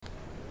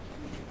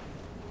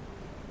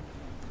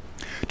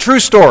True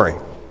story.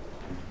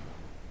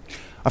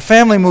 A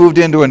family moved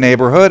into a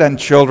neighborhood and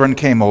children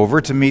came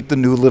over to meet the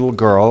new little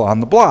girl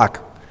on the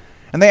block.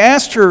 And they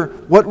asked her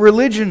what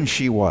religion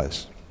she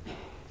was.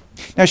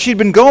 Now, she'd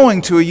been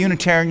going to a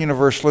Unitarian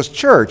Universalist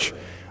church,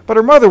 but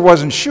her mother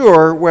wasn't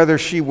sure whether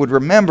she would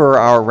remember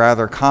our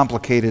rather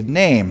complicated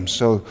name,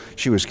 so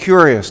she was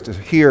curious to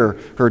hear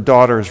her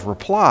daughter's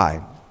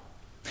reply.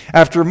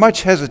 After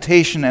much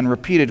hesitation and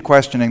repeated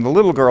questioning, the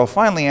little girl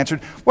finally answered,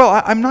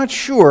 "Well, I'm not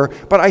sure,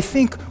 but I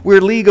think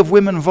we're League of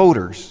Women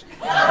Voters."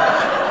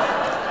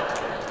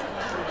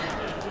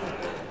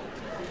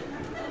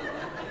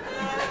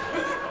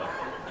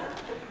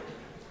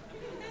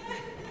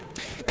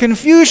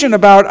 Confusion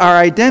about our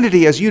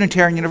identity as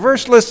Unitarian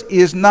Universalists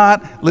is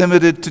not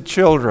limited to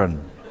children.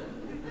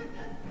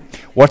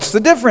 What's the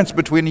difference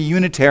between a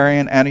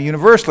Unitarian and a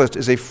Universalist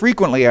is a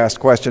frequently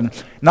asked question,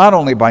 not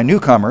only by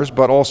newcomers,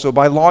 but also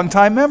by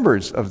longtime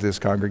members of this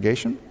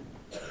congregation.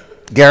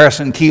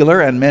 Garrison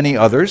Keillor and many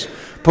others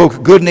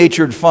poke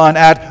good-natured fun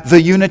at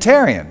the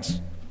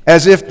Unitarians,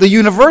 as if the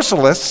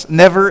Universalists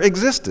never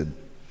existed.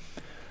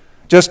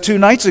 Just 2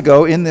 nights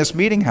ago in this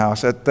meeting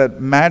house, at that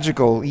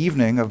magical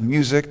evening of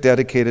music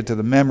dedicated to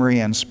the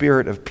memory and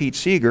spirit of Pete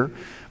Seeger,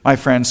 my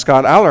friend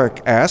Scott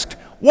Alaric asked,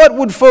 what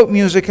would folk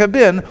music have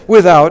been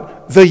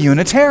without the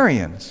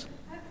Unitarians?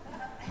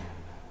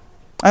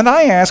 And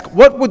I ask,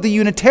 what would the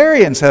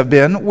Unitarians have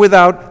been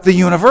without the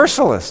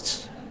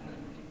Universalists?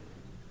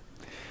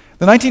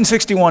 The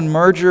 1961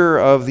 merger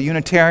of the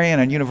Unitarian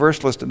and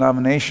Universalist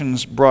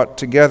denominations brought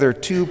together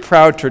 2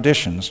 proud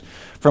traditions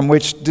from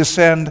which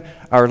descend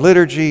our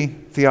liturgy,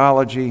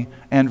 theology,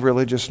 and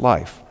religious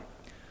life.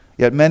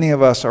 Yet many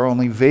of us are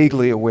only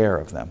vaguely aware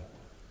of them.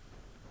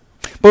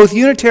 Both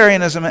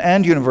Unitarianism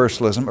and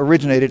Universalism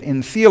originated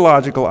in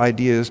theological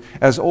ideas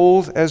as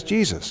old as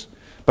Jesus,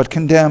 but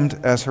condemned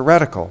as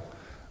heretical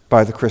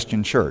by the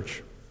Christian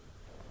Church.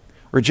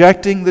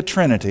 Rejecting the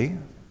Trinity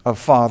of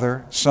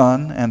Father,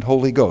 Son, and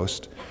Holy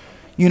Ghost,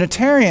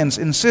 Unitarians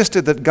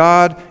insisted that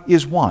God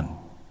is one,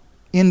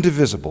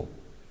 indivisible.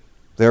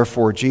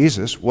 Therefore,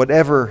 Jesus,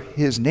 whatever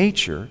his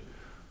nature,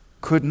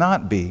 could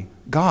not be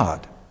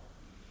God.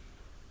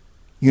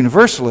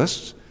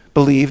 Universalists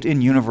believed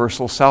in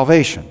universal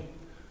salvation.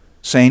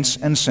 Saints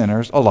and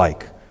sinners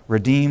alike,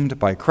 redeemed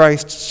by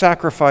Christ's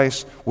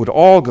sacrifice, would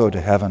all go to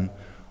heaven,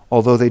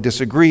 although they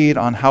disagreed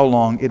on how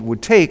long it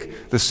would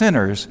take the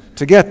sinners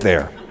to get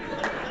there.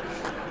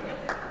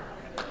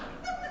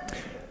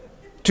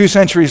 2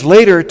 centuries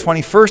later,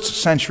 21st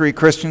century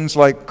Christians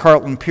like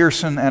Carlton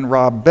Pearson and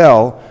Rob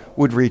Bell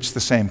would reach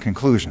the same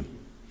conclusion.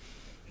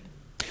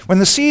 When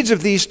the seeds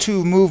of these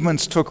 2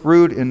 movements took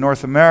root in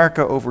North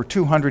America over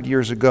 200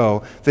 years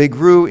ago, they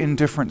grew in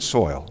different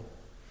soil.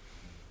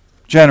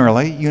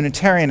 Generally,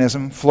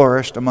 Unitarianism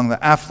flourished among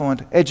the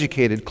affluent,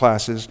 educated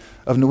classes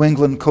of New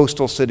England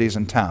coastal cities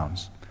and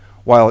towns,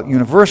 while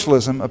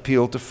Universalism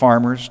appealed to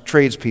farmers,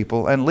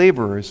 tradespeople, and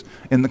laborers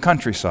in the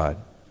countryside.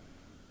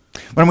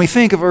 When we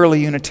think of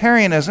early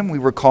Unitarianism, we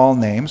recall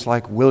names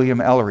like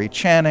William Ellery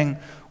Channing,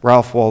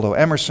 Ralph Waldo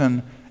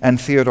Emerson, and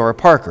Theodore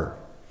Parker.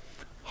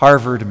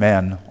 Harvard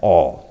men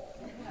all.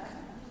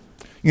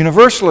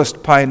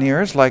 Universalist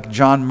pioneers like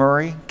John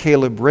Murray,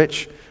 Caleb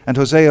Rich, and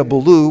Hosea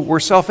Ballou were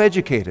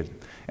self-educated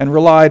and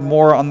relied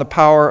more on the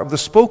power of the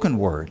spoken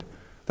word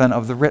than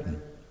of the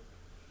written.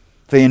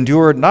 They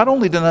endured not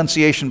only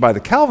denunciation by the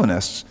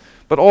Calvinists,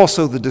 but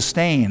also the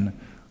disdain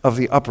of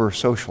the upper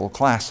social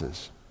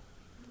classes.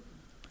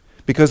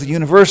 Because the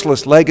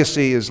Universalist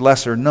legacy is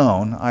lesser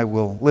known, I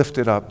will lift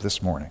it up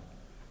this morning.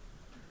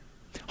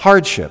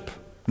 Hardship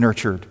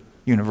nurtured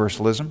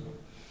Universalism.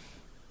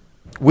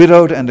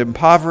 Widowed and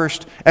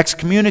impoverished,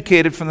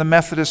 excommunicated from the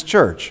Methodist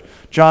Church,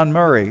 John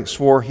Murray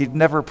swore he'd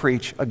never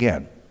preach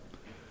again.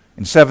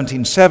 In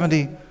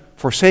 1770,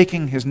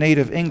 forsaking his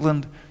native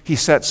England, he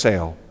set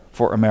sail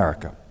for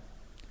America.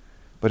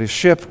 But his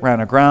ship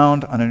ran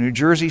aground on a New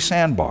Jersey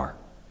sandbar.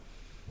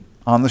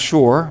 On the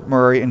shore,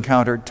 Murray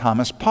encountered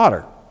Thomas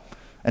Potter,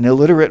 an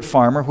illiterate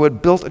farmer who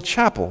had built a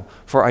chapel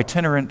for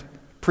itinerant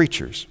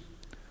preachers.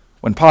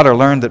 When Potter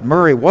learned that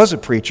Murray was a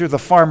preacher, the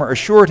farmer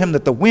assured him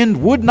that the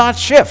wind would not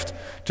shift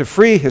to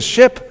free his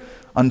ship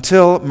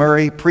until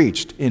Murray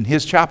preached in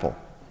his chapel.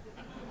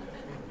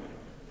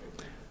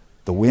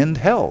 The wind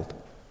held,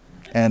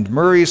 and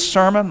Murray's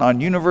sermon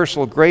on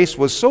universal grace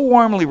was so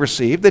warmly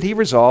received that he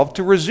resolved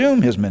to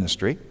resume his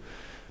ministry,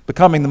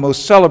 becoming the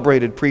most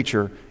celebrated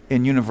preacher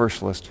in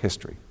Universalist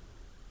history.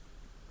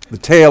 The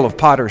tale of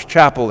Potter's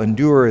chapel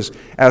endures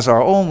as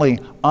our only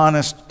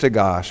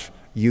honest-to-gosh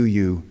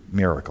UU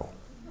miracle.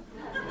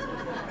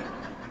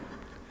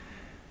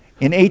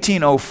 In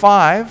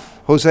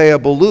 1805, Hosea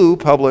Ballou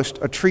published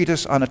a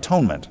treatise on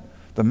atonement,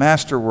 the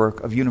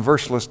masterwork of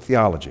Universalist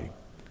theology.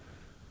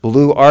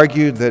 Ballou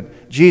argued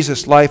that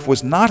Jesus' life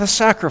was not a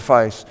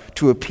sacrifice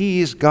to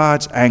appease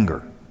God's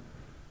anger,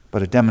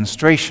 but a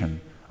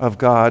demonstration of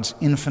God's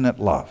infinite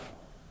love.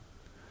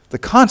 The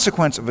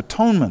consequence of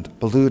atonement,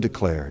 Ballou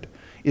declared,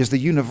 is the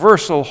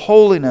universal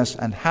holiness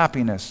and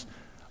happiness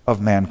of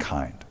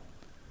mankind.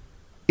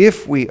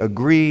 if we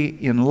agree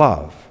in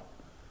love,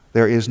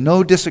 there is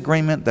no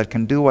disagreement that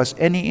can do us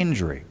any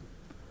injury.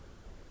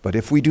 But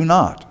if we do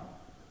not,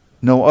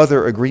 no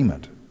other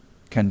agreement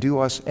can do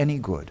us any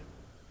good.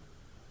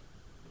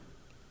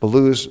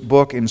 Ballou's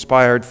book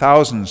inspired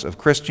thousands of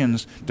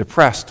Christians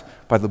depressed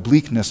by the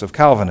bleakness of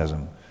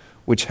Calvinism,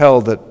 which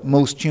held that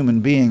most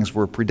human beings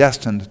were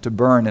predestined to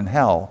burn in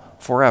hell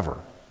forever.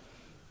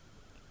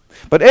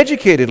 But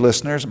educated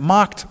listeners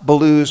mocked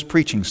Ballou's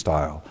preaching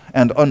style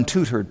and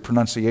untutored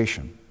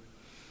pronunciation.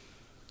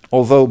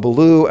 Although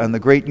Ballou and the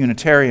great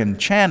Unitarian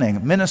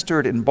Channing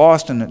ministered in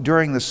Boston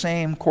during the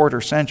same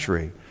quarter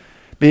century,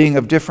 being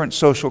of different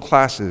social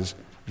classes,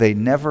 they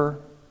never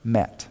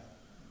met.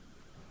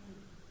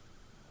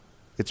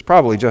 It's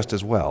probably just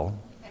as well.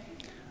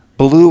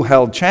 Ballou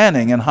held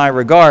Channing in high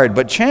regard,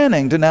 but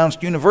Channing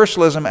denounced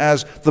Universalism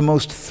as the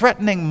most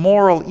threatening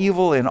moral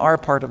evil in our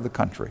part of the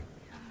country.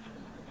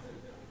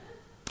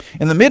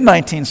 In the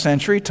mid-19th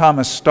century,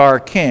 Thomas Starr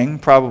King,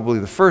 probably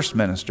the first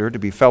minister to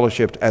be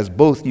fellowshipped as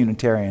both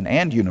Unitarian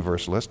and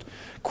Universalist,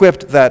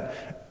 quipped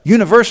that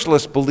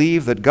Universalists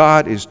believe that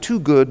God is too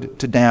good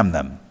to damn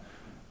them.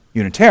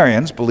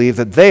 Unitarians believe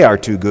that they are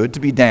too good to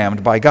be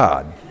damned by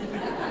God.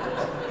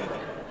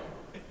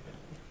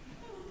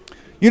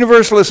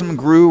 Universalism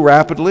grew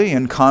rapidly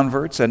in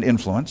converts and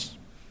influence.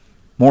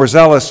 More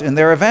zealous in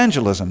their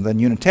evangelism than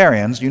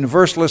Unitarians,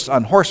 Universalists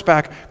on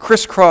horseback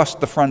crisscrossed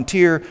the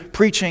frontier,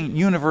 preaching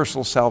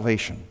universal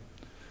salvation.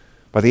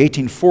 By the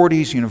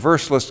 1840s,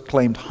 Universalists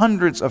claimed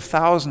hundreds of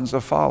thousands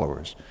of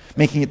followers,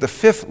 making it the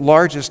fifth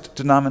largest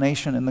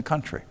denomination in the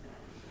country.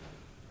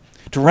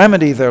 To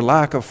remedy their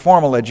lack of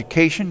formal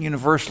education,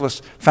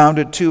 Universalists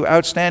founded two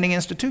outstanding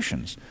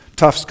institutions,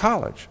 Tufts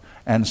College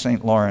and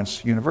St.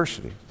 Lawrence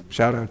University.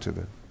 Shout out to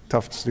the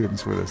Tufts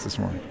students with us this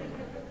morning.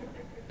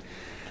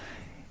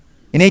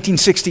 In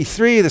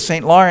 1863, the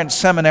St. Lawrence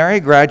Seminary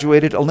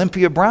graduated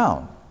Olympia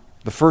Brown,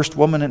 the first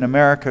woman in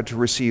America to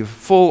receive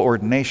full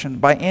ordination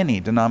by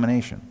any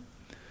denomination.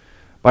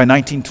 By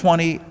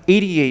 1920,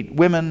 88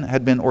 women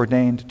had been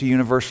ordained to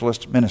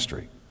Universalist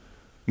ministry.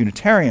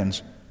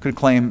 Unitarians could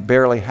claim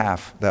barely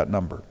half that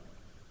number.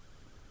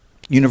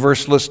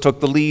 Universalists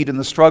took the lead in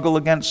the struggle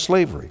against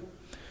slavery.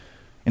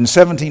 In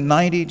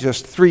 1790,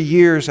 just 3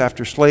 years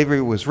after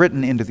slavery was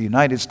written into the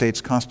United States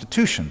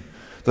Constitution,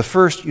 the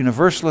first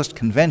Universalist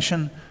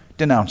convention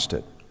denounced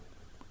it.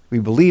 We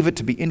believe it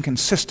to be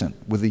inconsistent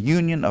with the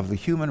union of the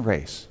human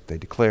race, they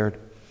declared,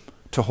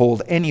 to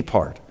hold any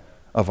part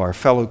of our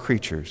fellow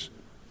creatures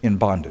in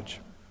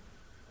bondage.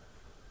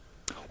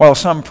 While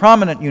some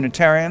prominent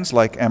Unitarians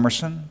like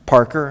Emerson,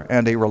 Parker,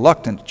 and a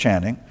reluctant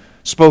Channing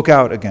spoke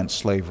out against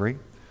slavery,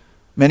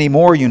 many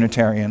more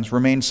Unitarians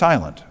remained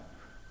silent,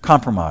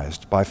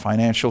 compromised by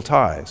financial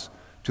ties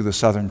to the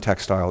Southern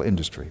textile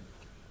industry.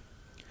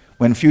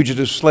 When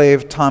fugitive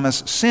slave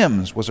Thomas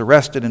Sims was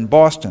arrested in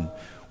Boston,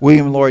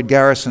 William Lloyd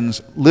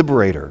Garrison's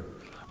Liberator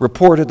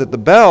reported that the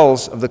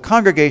bells of the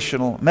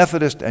Congregational,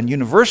 Methodist, and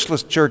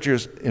Universalist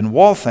churches in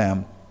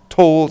Waltham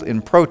tolled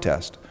in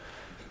protest,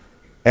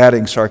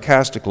 adding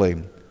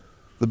sarcastically,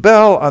 "The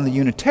bell on the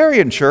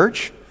Unitarian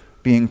church,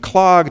 being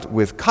clogged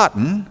with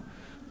cotton,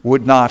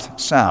 would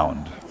not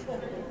sound."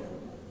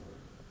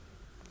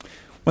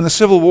 When the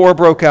Civil War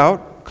broke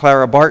out,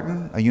 Clara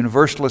Barton, a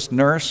Universalist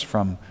nurse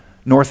from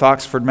North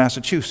Oxford,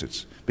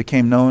 Massachusetts,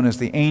 became known as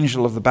the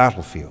Angel of the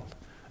Battlefield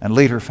and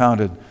later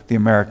founded the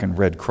American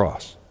Red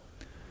Cross.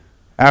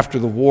 After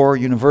the war,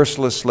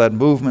 Universalists led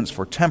movements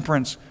for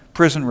temperance,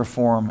 prison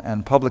reform,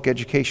 and public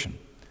education.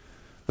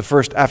 The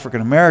first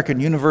African-American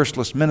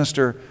Universalist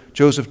minister,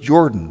 Joseph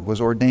Jordan,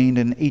 was ordained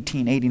in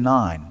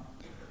 1889.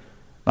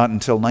 Not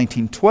until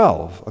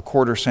 1912, a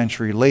quarter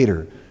century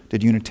later,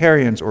 did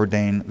Unitarians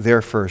ordain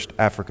their first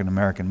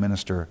African-American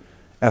minister,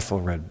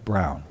 Ethelred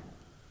Brown.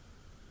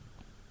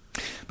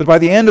 But by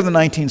the end of the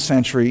 19th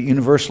century,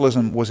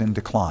 Universalism was in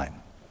decline,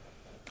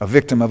 a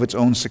victim of its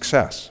own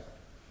success.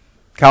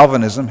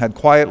 Calvinism had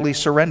quietly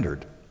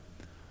surrendered.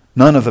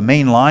 None of the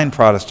mainline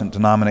Protestant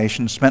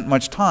denominations spent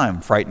much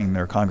time frightening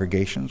their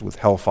congregations with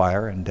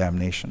hellfire and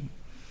damnation.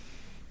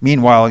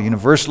 Meanwhile,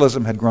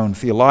 Universalism had grown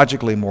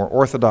theologically more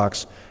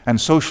orthodox and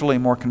socially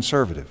more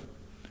conservative.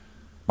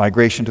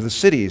 Migration to the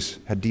cities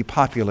had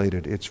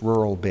depopulated its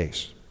rural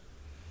base.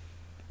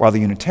 While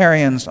the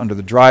Unitarians, under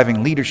the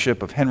driving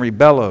leadership of Henry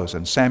Bellows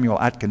and Samuel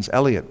Atkins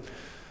Eliot,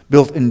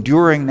 built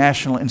enduring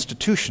national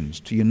institutions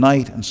to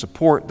unite and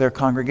support their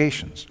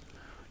congregations,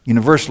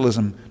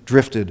 Universalism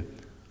drifted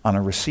on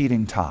a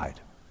receding tide.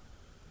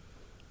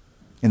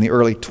 In the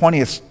early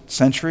 20th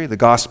century, the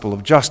gospel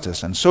of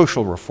justice and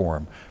social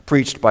reform,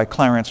 preached by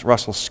Clarence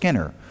Russell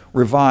Skinner,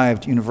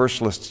 revived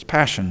Universalists'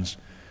 passions,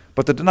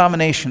 but the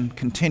denomination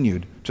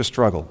continued to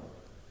struggle.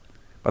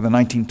 By the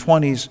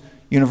 1920s,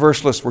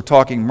 Universalists were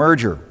talking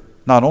merger,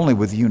 not only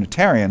with the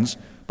Unitarians,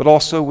 but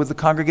also with the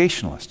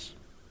Congregationalists.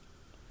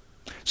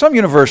 Some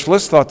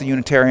Universalists thought the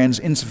Unitarians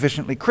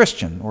insufficiently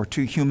Christian or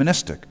too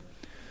humanistic,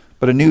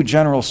 but a new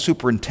general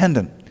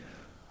superintendent,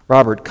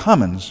 Robert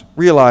Cummins,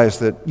 realized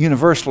that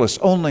Universalists'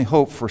 only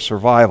hope for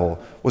survival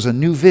was a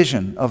new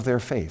vision of their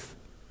faith.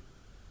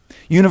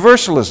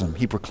 Universalism,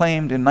 he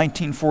proclaimed in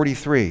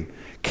 1943,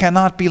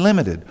 cannot be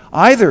limited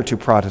either to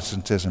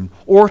Protestantism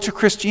or to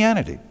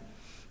Christianity,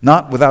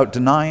 not without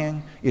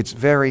denying its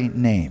very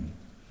name.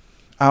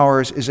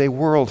 Ours is a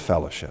world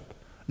fellowship,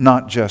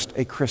 not just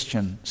a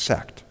Christian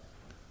sect.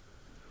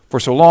 For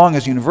so long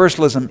as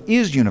universalism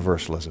is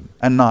universalism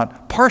and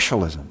not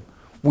partialism,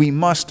 we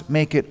must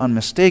make it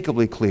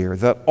unmistakably clear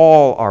that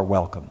all are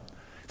welcome,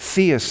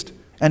 theist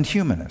and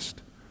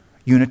humanist,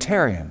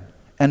 Unitarian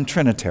and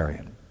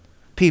Trinitarian,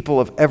 people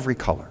of every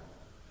color.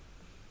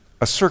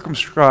 A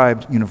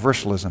circumscribed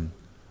universalism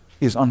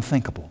is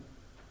unthinkable.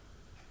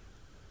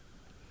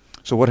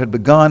 So what had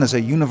begun as a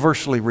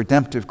universally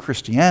redemptive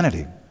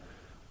Christianity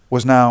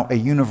was now a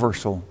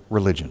universal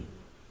religion.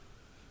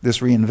 This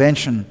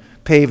reinvention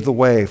paved the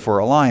way for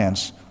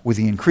alliance with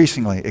the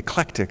increasingly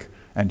eclectic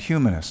and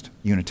humanist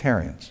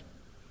Unitarians.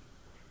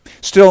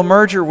 Still,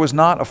 merger was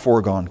not a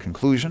foregone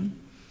conclusion.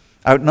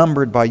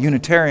 Outnumbered by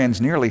Unitarians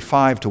nearly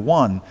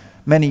 5-1,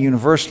 many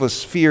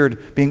Universalists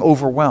feared being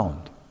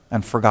overwhelmed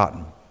and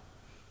forgotten.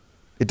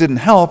 It didn't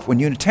help when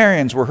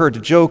Unitarians were heard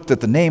to joke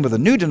that the name of the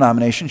new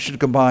denomination should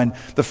combine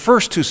the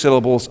first two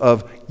syllables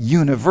of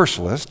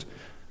Universalist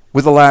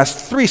with the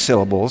last three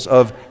syllables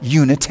of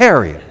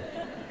Unitarian.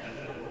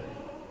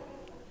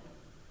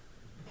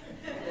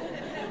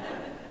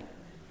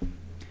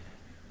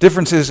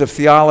 Differences of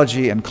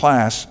theology and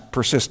class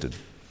persisted.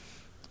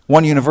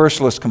 One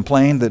Universalist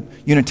complained that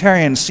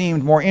Unitarians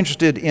seemed more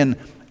interested in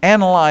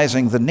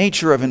analyzing the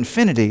nature of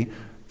infinity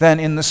than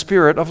in the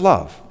spirit of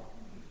love.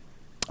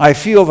 I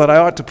feel that I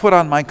ought to put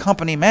on my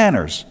company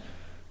manners,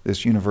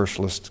 this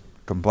Universalist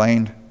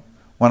complained,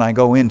 when I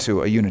go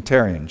into a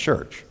Unitarian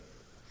church.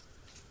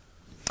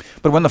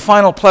 But when the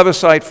final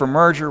plebiscite for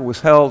merger was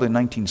held in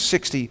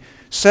 1960,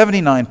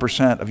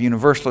 79% of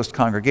Universalist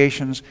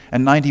congregations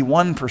and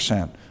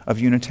 91% of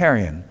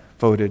Unitarian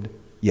voted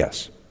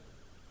yes.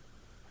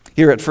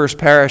 Here at First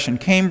Parish in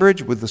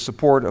Cambridge, with the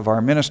support of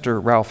our minister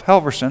Ralph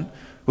Helverson,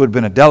 who had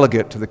been a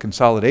delegate to the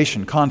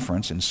Consolidation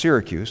Conference in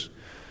Syracuse,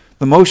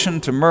 the motion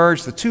to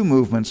merge the two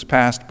movements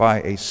passed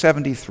by a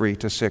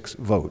 73-6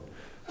 vote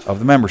of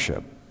the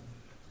membership.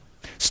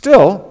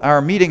 Still,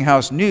 our Meeting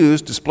House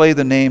News displayed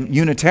the name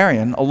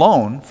Unitarian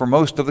alone for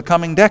most of the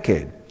coming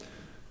decade.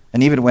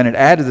 And even when it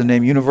added the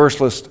name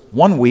Universalist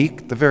one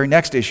week, the very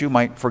next issue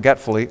might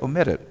forgetfully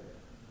omit it.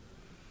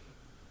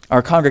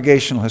 Our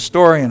congregational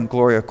historian,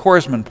 Gloria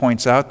Korsman,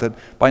 points out that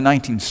by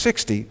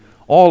 1960,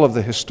 all of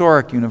the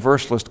historic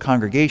Universalist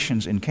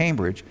congregations in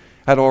Cambridge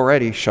had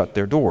already shut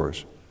their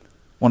doors.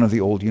 One of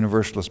the old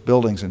Universalist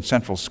buildings in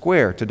Central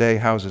Square today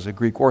houses a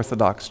Greek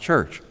Orthodox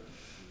church.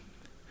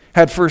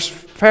 Had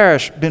First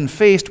Parish been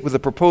faced with a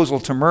proposal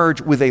to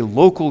merge with a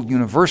local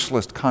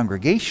Universalist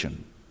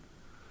congregation,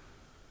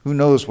 who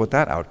knows what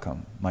that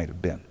outcome might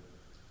have been.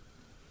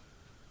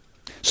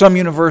 Some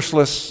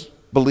Universalists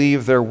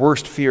believe their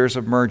worst fears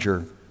of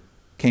merger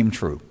came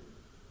true.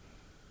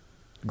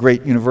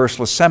 Great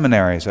Universalist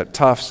seminaries at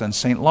Tufts and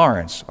St.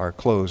 Lawrence are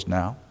closed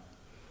now.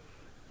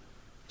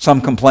 Some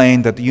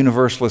complain that the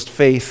Universalist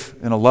faith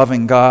in a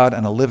loving God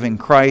and a living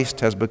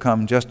Christ has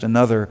become just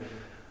another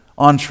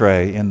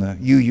entree in the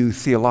UU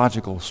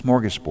theological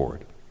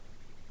smorgasbord.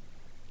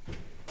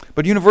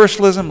 But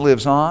Universalism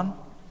lives on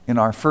in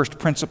our first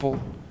principle,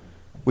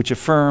 which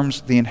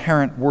affirms the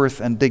inherent worth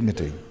and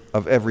dignity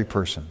of every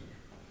person.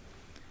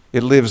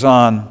 It lives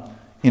on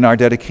in our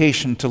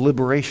dedication to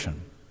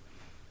liberation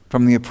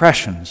from the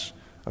oppressions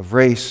of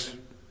race,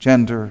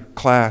 gender,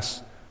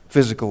 class,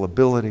 physical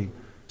ability,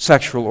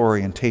 sexual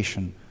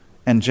orientation,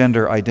 and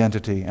gender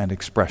identity and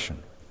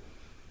expression.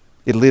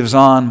 It lives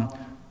on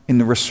in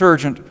the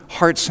resurgent,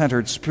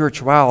 heart-centered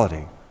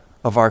spirituality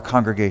of our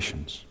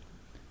congregations.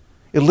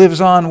 It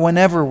lives on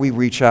whenever we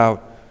reach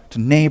out to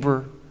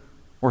neighbor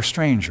or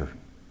stranger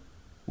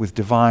with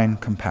divine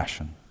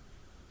compassion.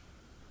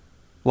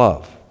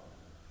 Love,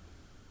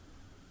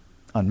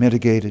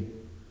 unmitigated,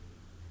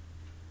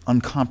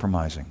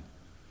 uncompromising,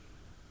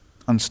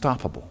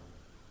 unstoppable,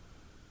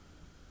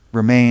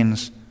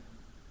 remains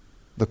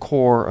the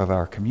core of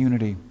our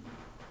community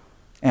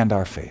and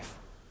our faith.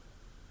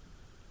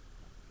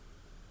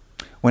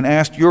 When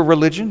asked your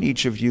religion,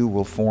 each of you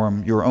will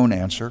form your own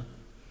answer.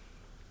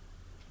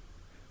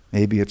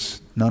 Maybe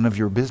it's none of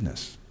your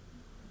business.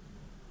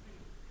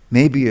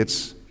 Maybe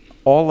it's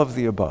all of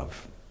the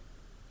above.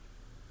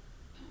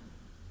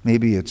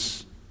 Maybe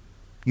it's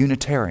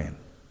Unitarian,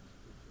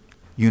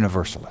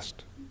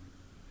 Universalist.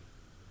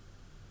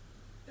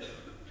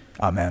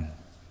 Amen,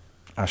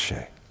 Ashe,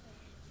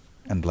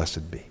 and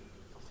blessed be.